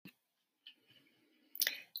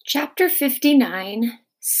Chapter 59,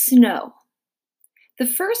 Snow. The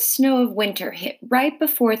first snow of winter hit right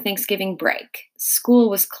before Thanksgiving break. School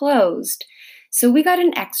was closed, so we got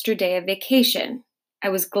an extra day of vacation. I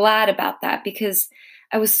was glad about that because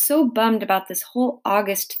I was so bummed about this whole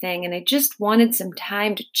August thing and I just wanted some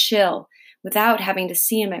time to chill without having to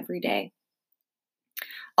see him every day.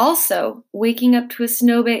 Also, waking up to a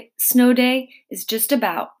snow day is just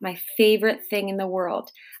about my favorite thing in the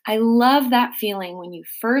world. I love that feeling when you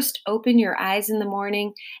first open your eyes in the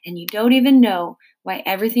morning and you don't even know why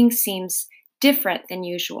everything seems different than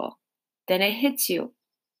usual. Then it hits you.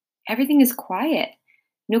 Everything is quiet.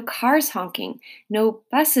 No cars honking, no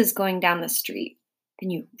buses going down the street. Then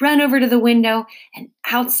you run over to the window and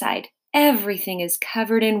outside, everything is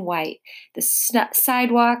covered in white. The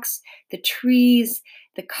sidewalks, the trees,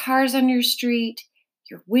 the cars on your street,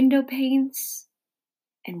 your window panes.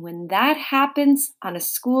 And when that happens on a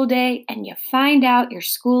school day and you find out your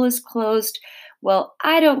school is closed, well,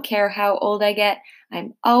 I don't care how old I get,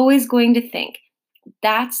 I'm always going to think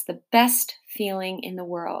that's the best feeling in the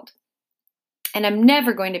world. And I'm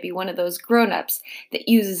never going to be one of those grown-ups that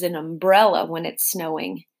uses an umbrella when it's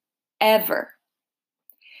snowing. Ever.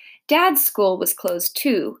 Dad's school was closed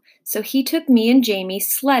too, so he took me and Jamie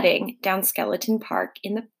sledding down Skeleton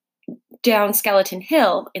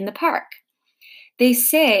Hill in the park. They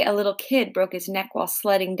say a little kid broke his neck while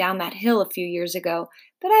sledding down that hill a few years ago,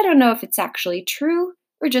 but I don't know if it's actually true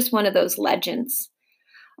or just one of those legends.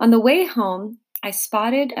 On the way home, I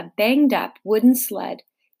spotted a banged-up wooden sled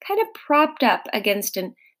kind of propped up against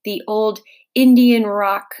the old Indian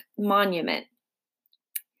rock monument.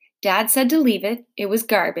 Dad said to leave it. It was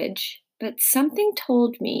garbage, but something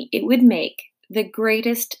told me it would make the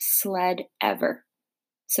greatest sled ever.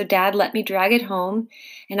 So Dad let me drag it home,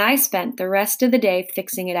 and I spent the rest of the day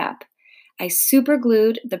fixing it up. I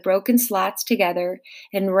superglued the broken slats together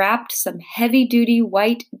and wrapped some heavy-duty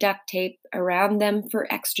white duct tape around them for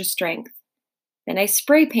extra strength. Then I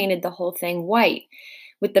spray painted the whole thing white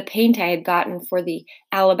with the paint I had gotten for the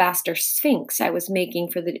alabaster sphinx I was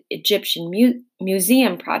making for the Egyptian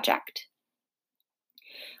museum project.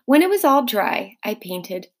 When it was all dry, I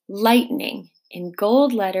painted lightning in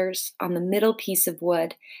gold letters on the middle piece of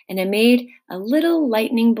wood, and I made a little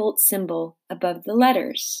lightning bolt symbol above the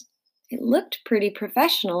letters. It looked pretty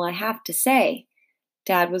professional, I have to say.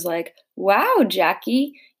 Dad was like, "Wow,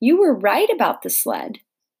 Jackie, you were right about the sled."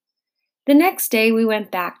 The next day we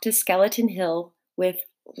went back to Skeleton Hill with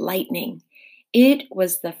lightning. It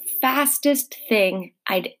was the fastest thing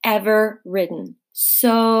I'd ever ridden.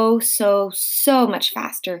 So much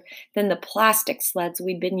faster than the plastic sleds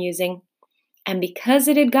we'd been using. And because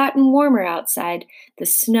it had gotten warmer outside, the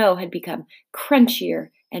snow had become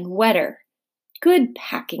crunchier and wetter. Good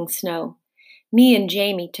packing snow. Me and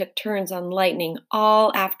Jamie took turns on lightning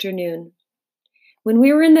all afternoon. When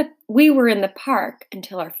we were in the park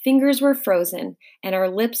until our fingers were frozen and our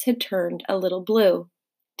lips had turned a little blue.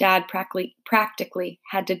 Dad practically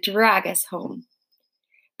had to drag us home.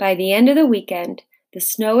 By the end of the weekend, the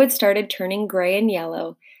snow had started turning gray and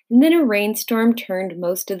yellow, and then a rainstorm turned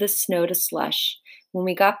most of the snow to slush. When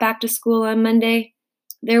we got back to school on Monday,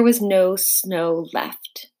 there was no snow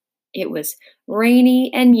left. It was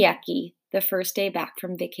rainy and yucky the first day back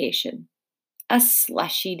from vacation. A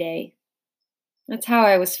slushy day. That's how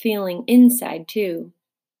I was feeling inside, too.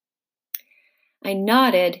 I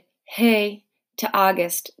nodded, "Hey," to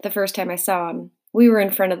August the first time I saw him. We were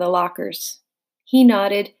in front of the lockers. He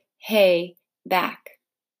nodded, "Hey," back.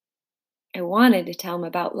 I wanted to tell him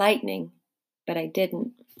about lightning, but I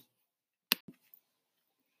didn't.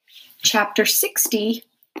 Chapter 60,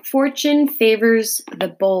 Fortune Favors the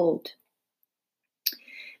Bold.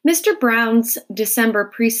 Mr. Brown's December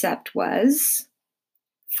precept was,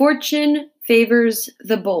 "Fortune favors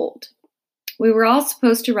the bold." We were all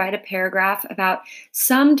supposed to write a paragraph about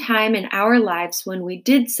some time in our lives when we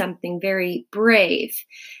did something very brave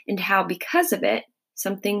and how, because of it,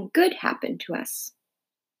 something good happened to us.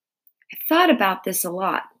 I thought about this a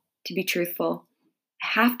lot, to be truthful. I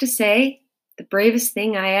have to say, the bravest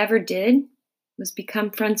thing I ever did was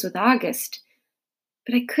become friends with August.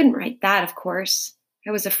 But I couldn't write that, of course.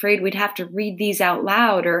 I was afraid we'd have to read these out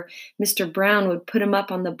loud, or Mr. Brown would put them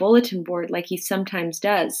up on the bulletin board like he sometimes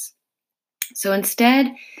does. So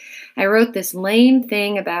instead, I wrote this lame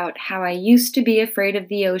thing about how I used to be afraid of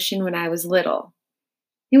the ocean when I was little.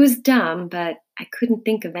 It was dumb, but I couldn't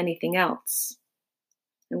think of anything else.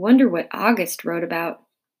 I wonder what August wrote about.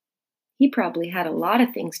 He probably had a lot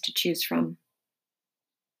of things to choose from.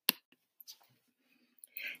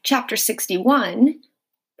 Chapter 61,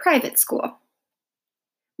 Private School.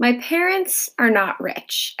 My parents are not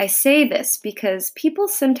rich. I say this because people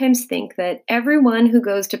sometimes think that everyone who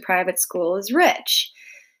goes to private school is rich.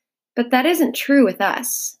 But that isn't true with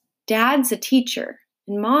us. Dad's a teacher,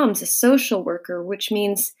 and mom's a social worker, which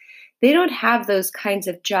means they don't have those kinds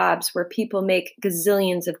of jobs where people make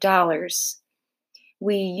gazillions of dollars.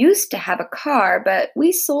 We used to have a car, but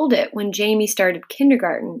we sold it when Jamie started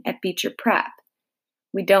kindergarten at Beecher Prep.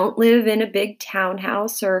 We don't live in a big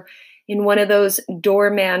townhouse or in one of those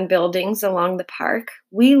doorman buildings along the park.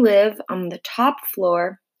 We live on the top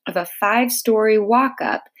floor of a 5-story walk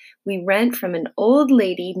up we rent from an old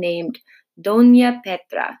lady named Doña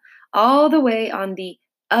Petra, all the way on the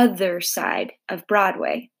other side of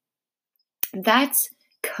Broadway. That's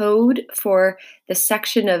code for the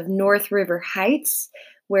section of North River Heights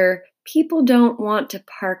where people don't want to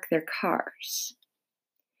park their cars.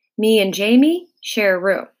 Me and Jamie share a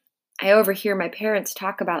room. I overhear my parents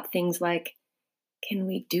talk about things like, can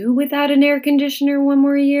we do without an air conditioner one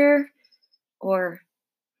more year? Or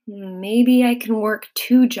maybe I can work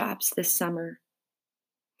 2 jobs this summer.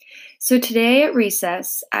 So today at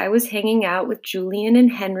recess, I was hanging out with Julian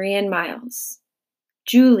and Henry and Miles.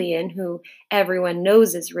 Julian, who everyone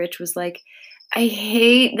knows is rich, was like, I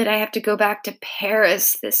hate that I have to go back to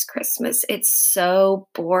Paris this Christmas. It's so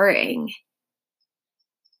boring.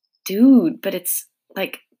 Dude, but it's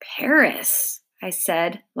like Paris, I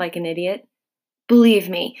said, like an idiot. Believe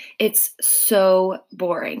me, it's so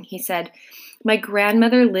boring, he said. My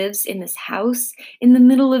grandmother lives in this house in the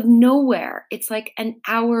middle of nowhere. It's like an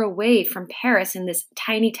hour away from Paris in this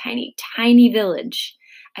tiny, tiny, tiny village.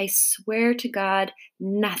 I swear to God,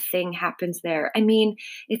 nothing happens there. I mean,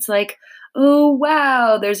 it's like, oh,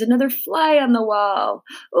 wow, there's another fly on the wall.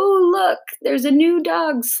 Oh, look, there's a new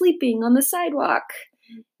dog sleeping on the sidewalk.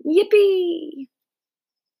 Yippee!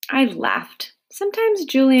 I laughed. Sometimes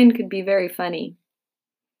Julian could be very funny.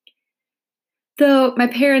 Though my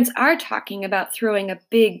parents are talking about throwing a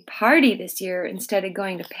big party this year instead of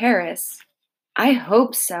going to Paris. I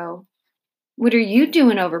hope so. What are you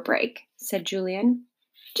doing over break? Said Julian.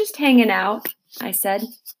 Just hanging out, I said.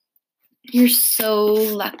 You're so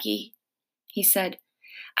lucky, he said.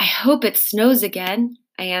 I hope it snows again,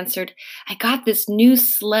 I answered. I got this new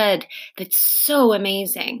sled that's so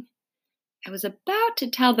amazing. I was about to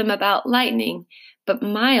tell them about lightning, but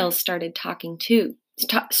Miles started talking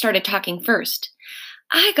first.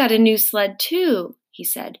 I got a new sled too, he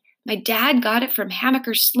said. My dad got it from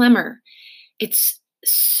Hammaker Slimmer. It's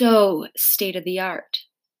so state of the art.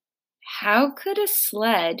 How could a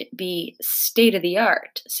sled be state of the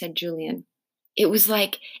art? Said Julian. It was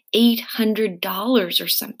like $800 or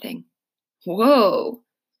something. Whoa.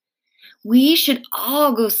 We should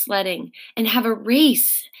all go sledding and have a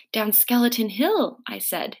race down Skeleton Hill, I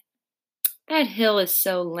said. That hill is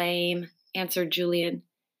so lame, answered Julian.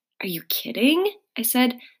 Are you kidding? I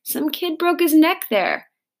said. Some kid broke his neck there.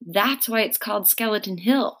 That's why it's called Skeleton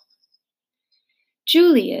Hill.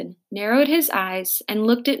 Julian narrowed his eyes and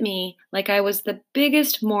looked at me like I was the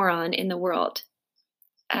biggest moron in the world.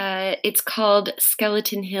 It's called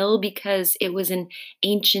Skeleton Hill because it was an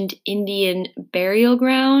ancient Indian burial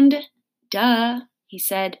ground. Duh, he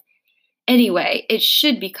said. Anyway, it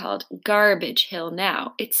should be called Garbage Hill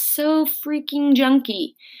now. It's so freaking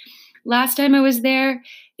junky. Last time I was there,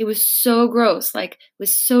 it was so gross, like with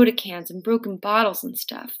soda cans and broken bottles and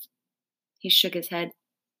stuff. He shook his head.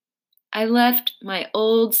 I left my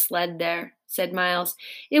old sled there, said Miles.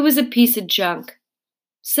 It was a piece of junk.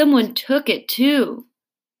 Someone took it, too.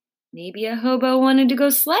 Maybe a hobo wanted to go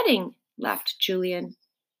sledding, laughed Julian.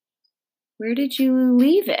 Where did you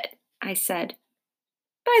leave it? I said.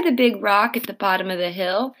 By the big rock at the bottom of the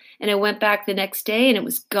hill, and I went back the next day and it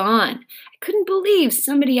was gone. I couldn't believe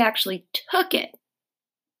somebody actually took it.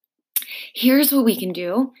 Here's what we can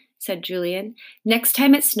do, said Julian. Next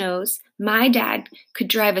time it snows, my dad could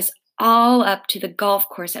drive us all up to the golf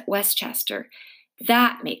course at Westchester.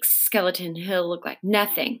 That makes Skeleton Hill look like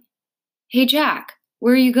nothing. Hey, Jack,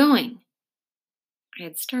 where are you going? I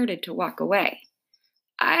had started to walk away.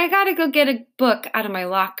 I gotta go get a book out of my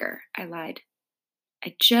locker, I lied.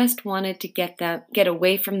 I just wanted to get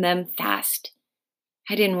away from them fast.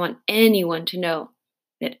 I didn't want anyone to know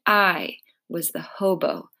that I was the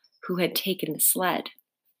hobo who had taken the sled.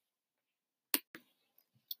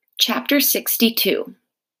 Chapter 62.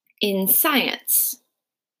 In Science.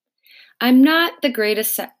 I'm not the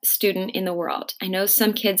greatest student in the world. I know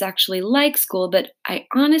some kids actually like school, but I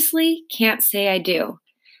honestly can't say I do.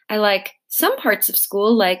 I like some parts of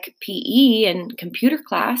school, like PE and computer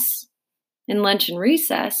class, and lunch and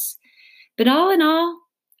recess, but all in all,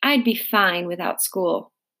 I'd be fine without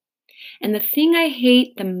school. And the thing I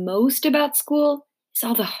hate the most about school is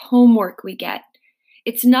all the homework we get.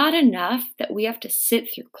 It's not enough that we have to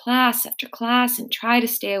sit through class after class and try to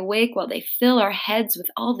stay awake while they fill our heads with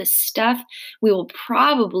all this stuff we will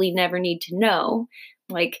probably never need to know,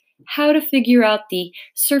 like how to figure out the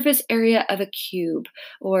surface area of a cube,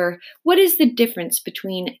 or what is the difference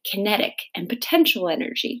between kinetic and potential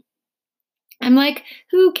energy. I'm like,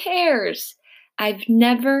 who cares? I've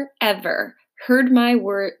never ever heard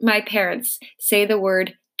my parents say the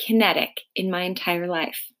word kinetic in my entire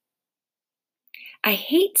life. I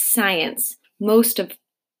hate science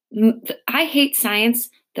I hate science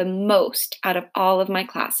the most out of all of my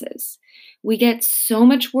classes. We get so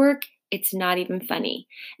much work, it's not even funny.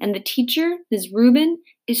 And the teacher, Ms. Rubin,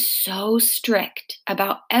 is so strict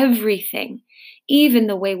about everything, even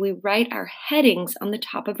the way we write our headings on the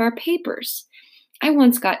top of our papers. I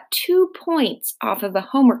once got 2 points off of a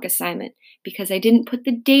homework assignment because I didn't put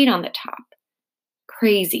the date on the top.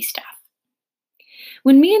 Crazy stuff.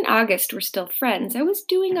 When me and August were still friends, I was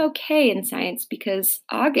doing okay in science because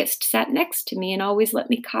August sat next to me and always let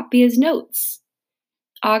me copy his notes.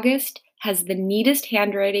 August has the neatest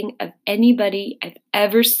handwriting of anybody I've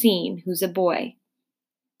ever seen who's a boy.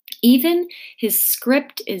 Even his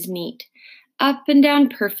script is neat, up and down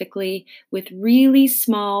perfectly with really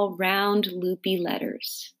small, round, loopy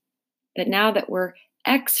letters. But now that we're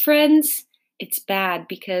ex-friends, it's bad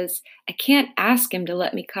because I can't ask him to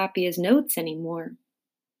let me copy his notes anymore.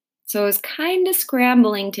 So I was kind of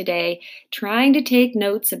scrambling today, trying to take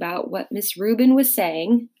notes about what Miss Rubin was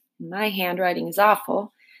saying. My handwriting is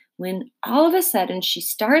awful. When all of a sudden she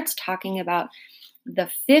starts talking about the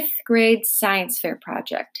 5th grade science fair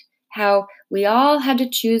project, how we all had to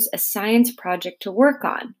choose a science project to work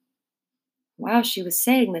on. While she was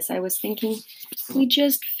saying this, I was thinking, we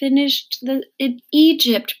just finished the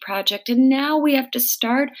Egypt project and now we have to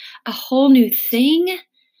start a whole new thing?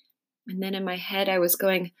 And then in my head I was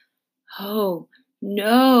going, oh,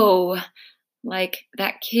 no, like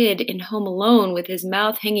that kid in Home Alone with his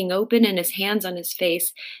mouth hanging open and his hands on his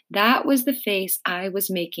face. That was the face I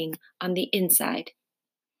was making on the inside.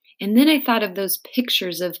 And then I thought of those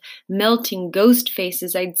pictures of melting ghost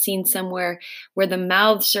faces I'd seen somewhere where the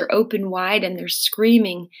mouths are open wide and they're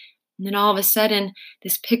screaming. And then all of a sudden,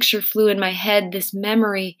 this picture flew in my head, this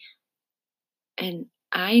memory. And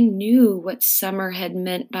I knew what Summer had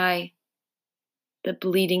meant by the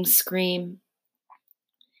bleeding scream.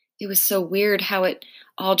 It was so weird how it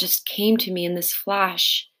all just came to me in this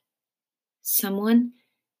flash. Someone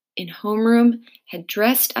in homeroom had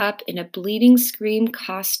dressed up in a bleeding scream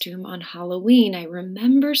costume on Halloween. I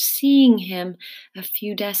remember seeing him a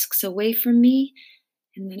few desks away from me,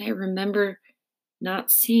 and then I remember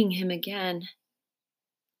not seeing him again.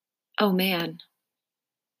 Oh man,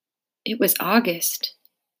 it was August.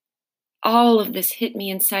 All of this hit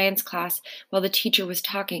me in science class while the teacher was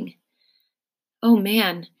talking. Oh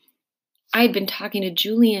man, I had been talking to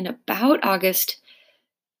Julian about August.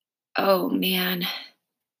 Oh man,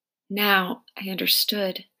 now I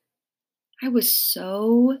understood. I was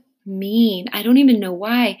so mean. I don't even know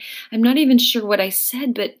why. I'm not even sure what I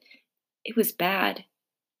said, but it was bad.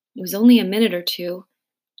 It was only a minute or two.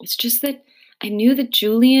 It's just that I knew that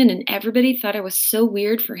Julian and everybody thought I was so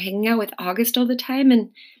weird for hanging out with August all the time,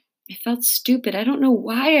 and I felt stupid. I don't know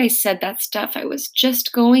why I said that stuff. I was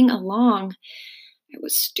just going along. I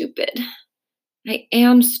was stupid. I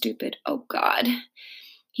am stupid. Oh, God.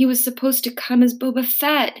 He was supposed to come as Boba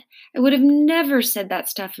Fett. I would have never said that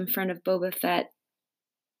stuff in front of Boba Fett.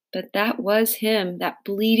 But that was him, that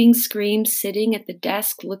bleeding scream sitting at the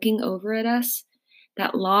desk looking over at us,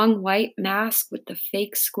 that long white mask with the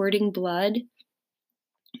fake squirting blood,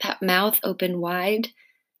 that mouth open wide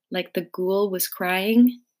like the ghoul was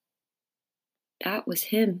crying. That was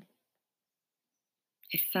him.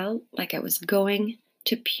 I felt like I was going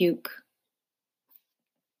to puke.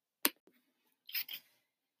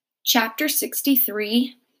 Chapter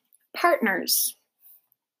 63, Partners.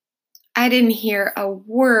 I didn't hear a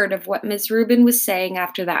word of what Ms. Rubin was saying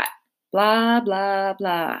after that. Blah, blah,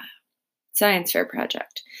 blah. Science fair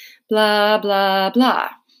project. Blah, blah, blah.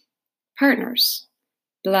 Partners.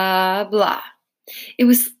 Blah, blah. It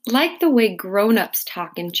was like the way grown-ups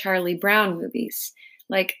talk in Charlie Brown movies,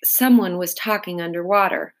 like someone was talking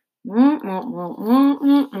underwater. And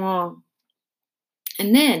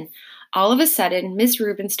then, all of a sudden, Ms.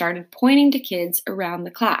 Rubin started pointing to kids around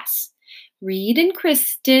the class. Reed and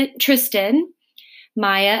Tristan,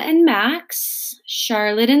 Maya and Max,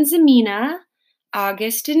 Charlotte and Zamina,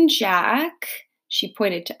 August and Jack. She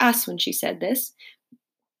pointed to us when she said this.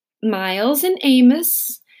 Miles and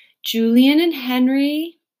Amos, Julian and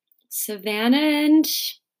Henry, Savannah and...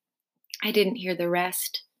 I didn't hear the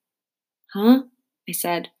rest. Huh? I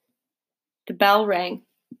said. The bell rang.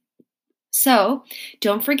 So,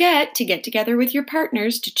 don't forget to get together with your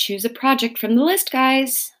partners to choose a project from the list,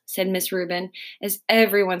 guys, said Miss Rubin as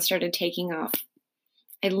everyone started taking off.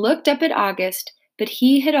 I looked up at August, but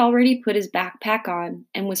he had already put his backpack on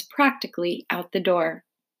and was practically out the door.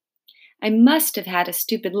 I must have had a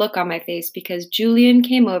stupid look on my face because Julian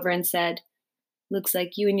came over and said, "Looks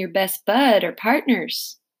like you and your best bud are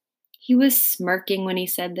partners." He was smirking when he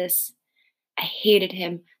said this. I hated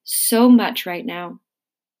him so much right now.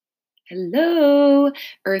 "Hello,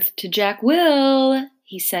 Earth to Jack Will,"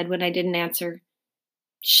 he said when I didn't answer.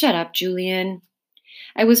 "Shut up, Julian."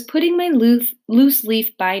 I was putting my loose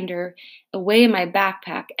leaf binder away in my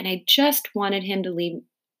backpack, and I just wanted him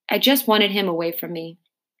away from me.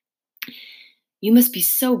 "You must be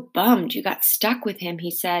so bummed you got stuck with him,"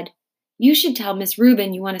 he said. "You should tell Miss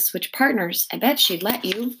Rubin you want to switch partners. I bet she'd let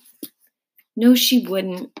you." "No, she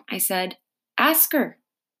wouldn't," I said. "Ask her."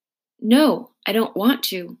 "No, I don't want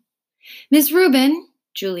to." "Miss Rubin,"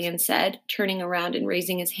 Julian said, turning around and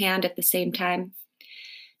raising his hand at the same time.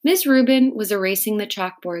 Miss Rubin was erasing the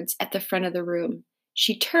chalkboards at the front of the room.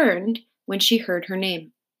 She turned when she heard her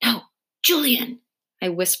name. "No, Julian!" I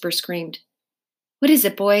whisper-screamed. "What is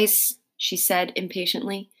it, boys?" she said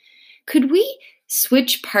impatiently. "Could we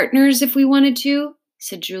switch partners if we wanted to?"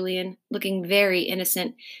 said Julian, looking very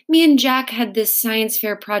innocent. "Me and Jack had this science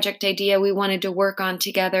fair project idea we wanted to work on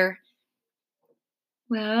together."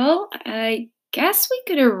 "Well, I guess we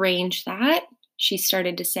could arrange that," she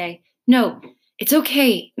started to say. "No, it's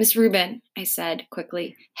okay, Miss Rubin," I said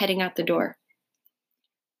quickly, heading out the door.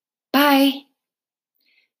 "Bye."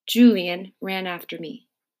 Julian ran after me.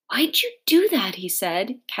 "Why'd you do that?" he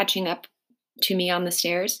said, catching up to me on the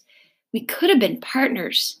stairs. "We could have been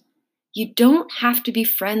partners. You don't have to be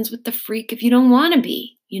friends with the freak if you don't want to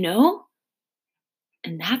be, you know?"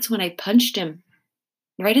 And that's when I punched him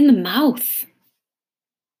right in the mouth.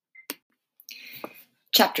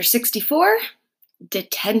 Chapter 64,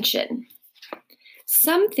 Detention.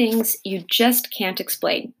 Some things you just can't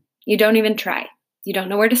explain. You don't even try. You don't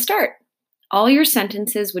know where to start. All your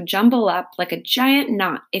sentences would jumble up like a giant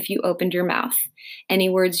knot if you opened your mouth. Any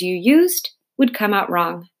words you used would come out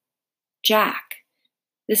wrong. "Jack,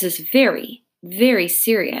 this is very, very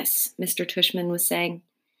serious," Mr. Tushman was saying.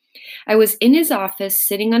 I was in his office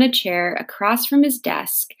sitting on a chair across from his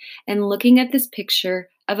desk and looking at this picture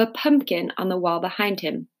of a pumpkin on the wall behind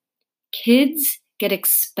him. "Kids get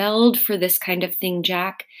expelled for this kind of thing,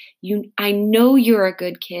 Jack. I know you're a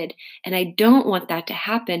good kid, and I don't want that to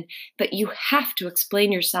happen, but you have to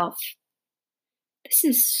explain yourself." "This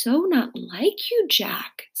is so not like you,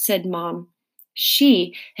 Jack," said Mom.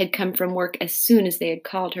 She had come from work as soon as they had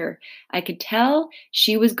called her. I could tell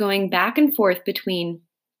she was going back and forth between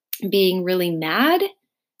being really mad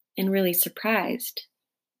and really surprised.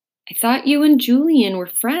 "I thought you and Julian were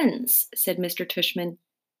friends," said Mr. Tushman.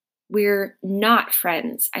 "We're not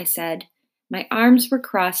friends," I said. My arms were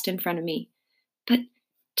crossed in front of me. "But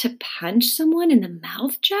to punch someone in the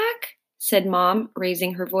mouth, Jack?" said Mom,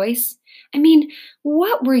 raising her voice. "I mean,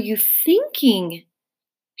 what were you thinking?"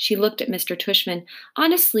 She looked at Mr. Tushman.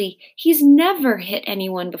 "Honestly, he's never hit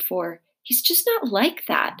anyone before. He's just not like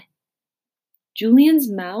that." "Julian's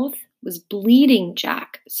mouth was bleeding,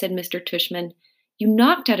 Jack," said Mr. Tushman. "You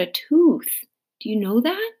knocked out a tooth. Do you know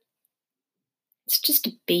that?" "It's just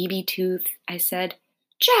a baby tooth," I said.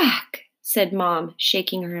 "Jack," said Mom,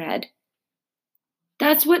 shaking her head.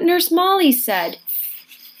 "That's what Nurse Molly said."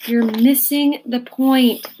 "You're missing the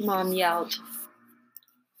point," Mom yelled.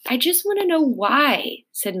 "I just want to know why,"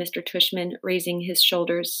 said Mr. Tushman, raising his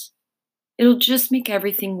shoulders. "It'll just make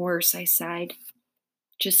everything worse," I sighed.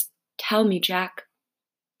 "Just tell me, Jack."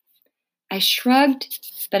 I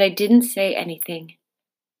shrugged, but I didn't say anything.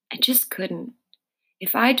 I just couldn't.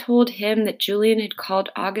 If I told him that Julian had called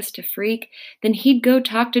August a freak, then he'd go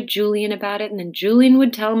talk to Julian about it, and then Julian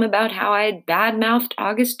would tell him about how I had bad-mouthed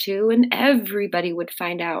August too, and everybody would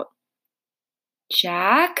find out.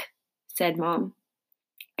 "Jack," said Mom.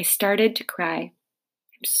 I started to cry.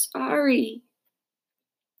 "I'm sorry."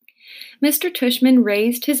 Mr. Tushman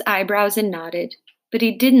raised his eyebrows and nodded, but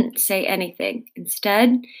he didn't say anything.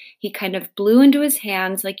 Instead, he kind of blew into his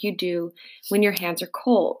hands like you do when your hands are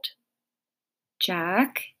cold.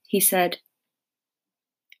 "Jack," he said,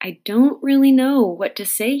 "I don't really know what to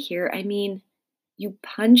say here. I mean, you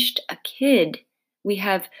punched a kid. We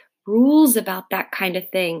have rules about that kind of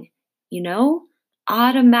thing, you know?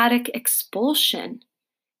 Automatic expulsion.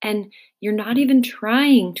 And you're not even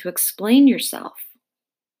trying to explain yourself."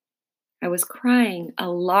 I was crying a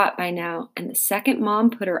lot by now, and the second Mom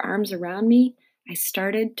put her arms around me, I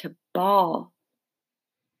started to bawl.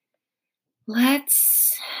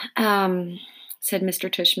 Let's, um, said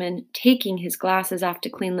Mr. Tushman, taking his glasses off to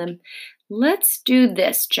clean them. Let's do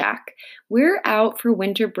this, Jack. We're out for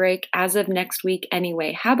winter break as of next week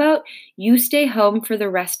anyway. How about you stay home for the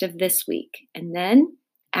rest of this week? And then,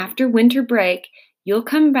 after winter break, you'll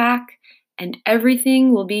come back and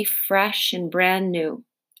everything will be fresh and brand new.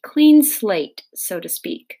 Clean slate, so to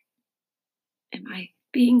speak. Am I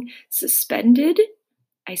being suspended?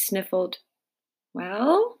 I sniffled.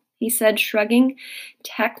 Well, he said, shrugging,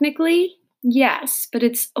 technically, yes, but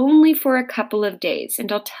it's only for a couple of days.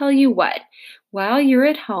 And I'll tell you what, while you're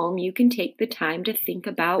at home, you can take the time to think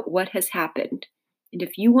about what has happened. And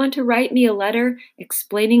if you want to write me a letter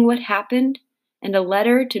explaining what happened and a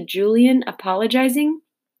letter to Julian apologizing,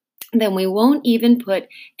 then we won't even put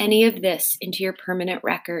any of this into your permanent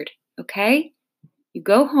record, okay? You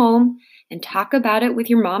go home and talk about it with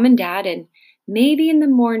your mom and dad, and maybe in the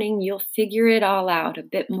morning you'll figure it all out a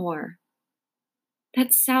bit more.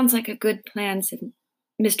 That sounds like a good plan, said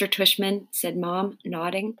Mr. Tushman, said Mom,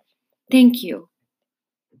 nodding. Thank you.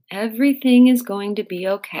 Everything is going to be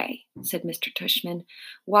okay, said Mr. Tushman,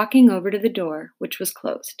 walking over to the door, which was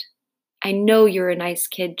closed. I know you're a nice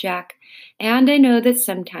kid, Jack, and I know that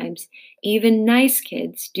sometimes even nice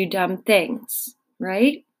kids do dumb things,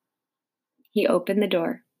 right? He opened the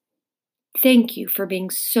door. Thank you for being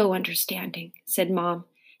so understanding, said Mom,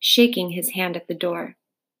 shaking his hand at the door.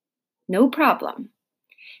 No problem.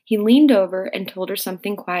 He leaned over and told her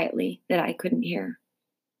something quietly that I couldn't hear.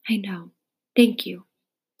 I know. Thank you,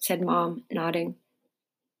 said Mom, nodding.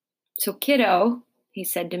 So, kiddo, he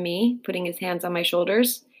said to me, putting his hands on my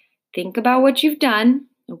shoulders, think about what you've done,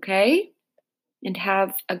 okay? And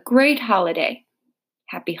have a great holiday.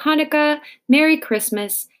 Happy Hanukkah, Merry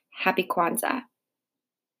Christmas, Happy Kwanzaa.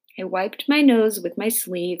 I wiped my nose with my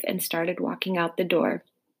sleeve and started walking out the door.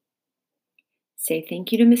 Say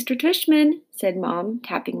thank you to Mr. Tushman, said Mom,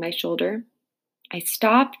 tapping my shoulder. I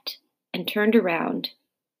stopped and turned around,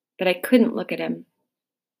 but I couldn't look at him.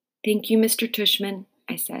 Thank you, Mr. Tushman,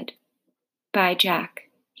 I said. Bye, Jack,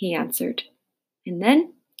 he answered. And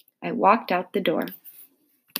then I walked out the door.